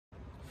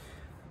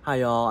Hi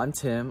y'all, I'm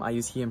Tim. I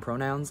use he and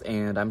pronouns,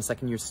 and I'm a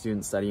second year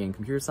student studying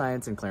computer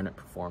science and clarinet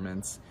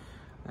performance.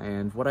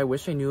 And what I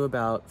wish I knew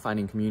about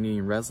finding community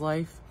in res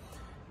life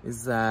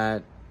is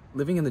that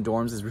living in the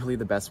dorms is really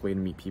the best way to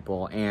meet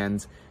people,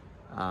 and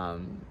a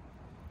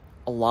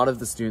lot of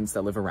the students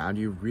that live around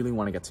you really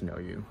want to get to know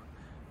you.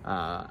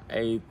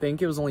 I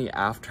think it was only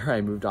after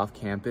I moved off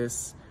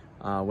campus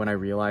when I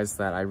realized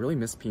that I really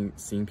miss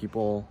seeing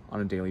people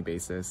on a daily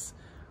basis.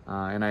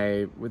 And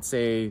I would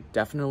say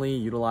definitely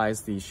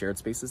utilize the shared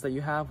spaces that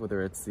you have,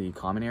 whether it's the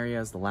common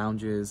areas, the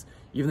lounges,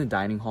 even the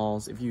dining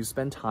halls. If you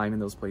spend time in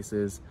those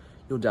places,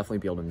 you'll definitely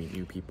be able to meet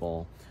new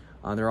people.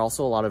 There are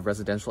also a lot of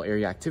residential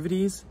area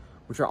activities,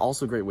 which are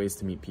also great ways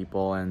to meet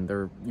people, and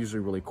they're usually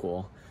really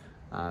cool.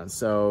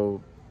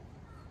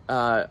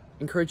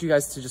 Encourage you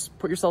guys to just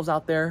put yourselves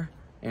out there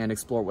and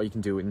explore what you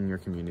can do in your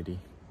community.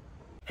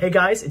 Hey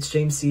guys, it's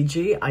James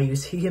CG. I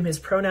use he, him, his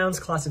pronouns,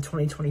 class of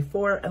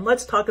 2024, and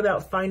let's talk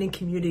about finding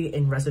community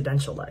in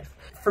residential life.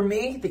 For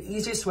me, the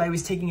easiest way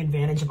was taking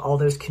advantage of all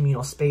those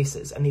communal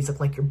spaces, and these look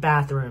like your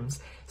bathrooms,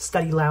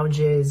 study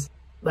lounges,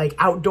 like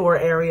outdoor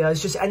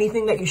areas, just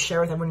anything that you share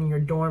with everyone in your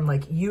dorm.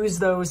 Like, use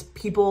those.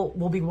 People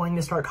will be wanting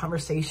to start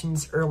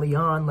conversations early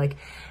on. Like,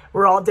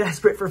 we're all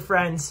desperate for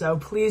friends, so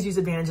please use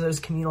advantage of those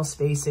communal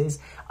spaces.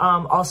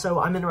 Also,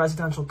 I'm in a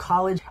residential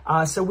college,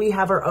 so we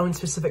have our own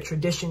specific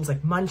traditions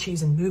like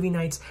munchies and movie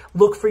nights.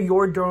 Look for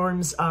your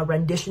dorm's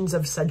renditions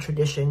of said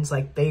traditions,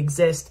 like they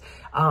exist.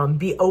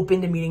 Be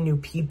open to meeting new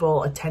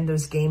people, attend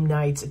those game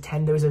nights,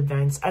 attend those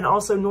events. And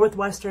also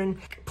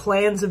Northwestern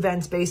plans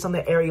events based on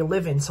the area you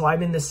live in. So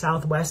I'm in the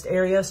Southwest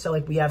area, so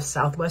like we have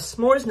Southwest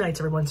S'mores nights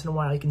every once in a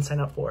while you can sign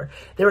up for.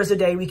 There is a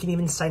day we can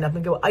even sign up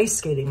and go ice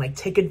skating, like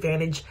take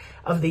advantage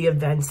of the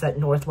events that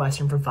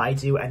Northwestern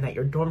provides you and that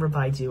your dorm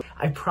provides you.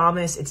 I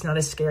promise it's not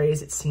as scary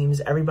as it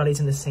seems. Everybody's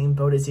in the same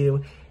boat as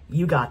you.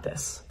 You got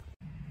this.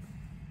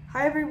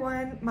 Hi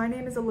everyone, my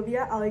name is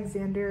Olivia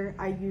Alexander.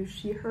 I use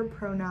she, her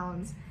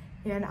pronouns,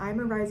 and I'm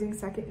a rising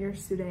second year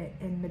student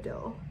in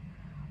Medill.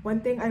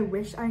 One thing I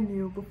wish I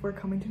knew before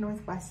coming to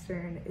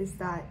Northwestern is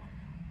that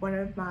one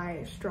of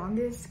my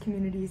strongest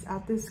communities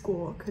at this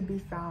school could be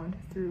found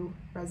through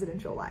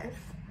residential life.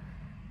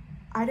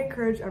 I'd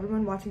encourage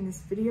everyone watching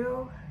this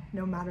video,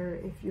 no matter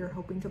if you're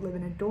hoping to live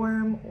in a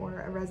dorm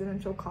or a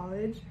residential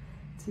college,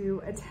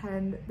 to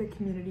attend the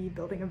community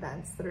building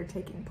events that are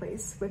taking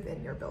place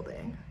within your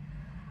building.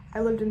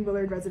 I lived in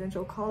Willard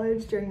Residential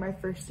College during my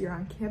first year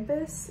on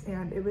campus,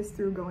 and it was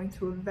through going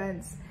to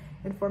events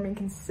and forming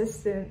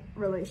consistent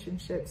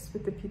relationships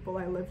with the people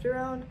I lived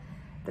around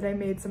that I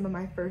made some of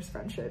my first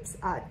friendships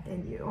at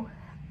NU.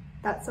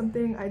 That's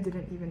something I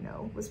didn't even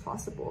know was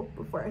possible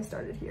before I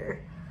started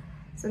here.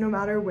 So no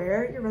matter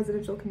where your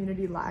residential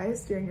community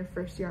lies during your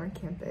first year on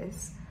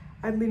campus,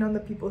 I'd lean on the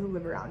people who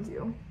live around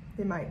you.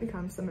 They might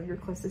become some of your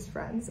closest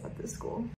friends at this school.